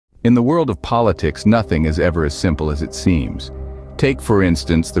In the world of politics, nothing is ever as simple as it seems. Take, for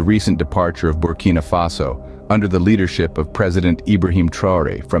instance, the recent departure of Burkina Faso under the leadership of President Ibrahim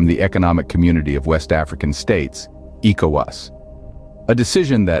Traoré from the Economic Community of West African States, ECOWAS. A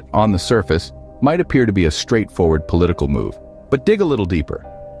decision that, on the surface, might appear to be a straightforward political move, but dig a little deeper,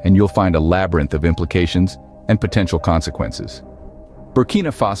 and you'll find a labyrinth of implications and potential consequences.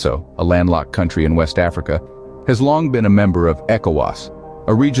 Burkina Faso, a landlocked country in West Africa, has long been a member of ECOWAS,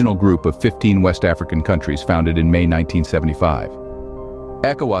 a regional group of 15 West African countries founded in May 1975.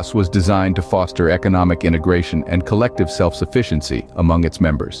 ECOWAS was designed to foster economic integration and collective self-sufficiency among its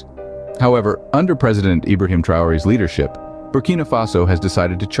members. However, under President Ibrahim Traoré's leadership, Burkina Faso has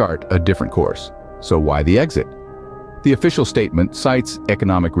decided to chart a different course. So why the exit? The official statement cites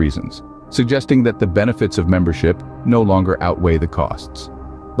economic reasons, suggesting that the benefits of membership no longer outweigh the costs.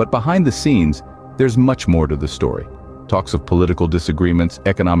 But behind the scenes, there's much more to the story. Talks of political disagreements,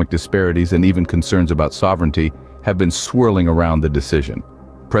 economic disparities, and even concerns about sovereignty have been swirling around the decision.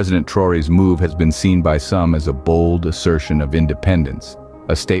 President Traoré's move has been seen by some as a bold assertion of independence,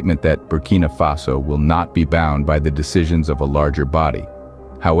 a statement that Burkina Faso will not be bound by the decisions of a larger body.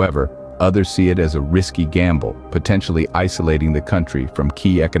 However, others see it as a risky gamble, potentially isolating the country from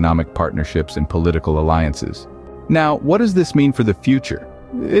key economic partnerships and political alliances. Now, what does this mean for the future?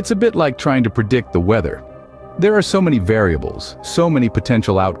 It's a bit like trying to predict the weather. There are so many variables, so many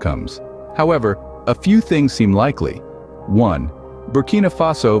potential outcomes. However, a few things seem likely. 1. Burkina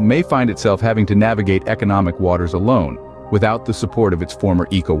Faso may find itself having to navigate economic waters alone, without the support of its former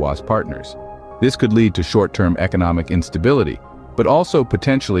ECOWAS partners. This could lead to short-term economic instability, but also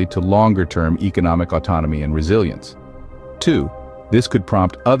potentially to longer-term economic autonomy and resilience. 2. This could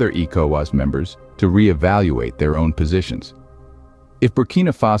prompt other ECOWAS members to re-evaluate their own positions. If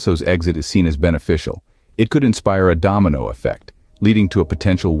Burkina Faso's exit is seen as beneficial, it could inspire a domino effect, leading to a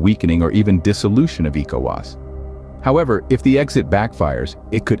potential weakening or even dissolution of ECOWAS. However, if the exit backfires,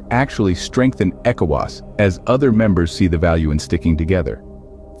 it could actually strengthen ECOWAS as other members see the value in sticking together.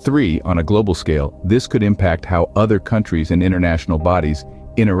 3. On a global scale, this could impact how other countries and international bodies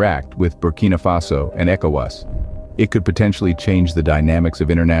interact with Burkina Faso and ECOWAS. It could potentially change the dynamics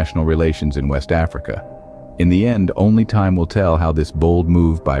of international relations in West Africa. In the end, only time will tell how this bold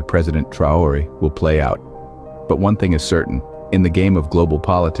move by President Traoré will play out. But one thing is certain, in the game of global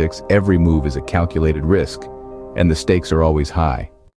politics, every move is a calculated risk, and the stakes are always high.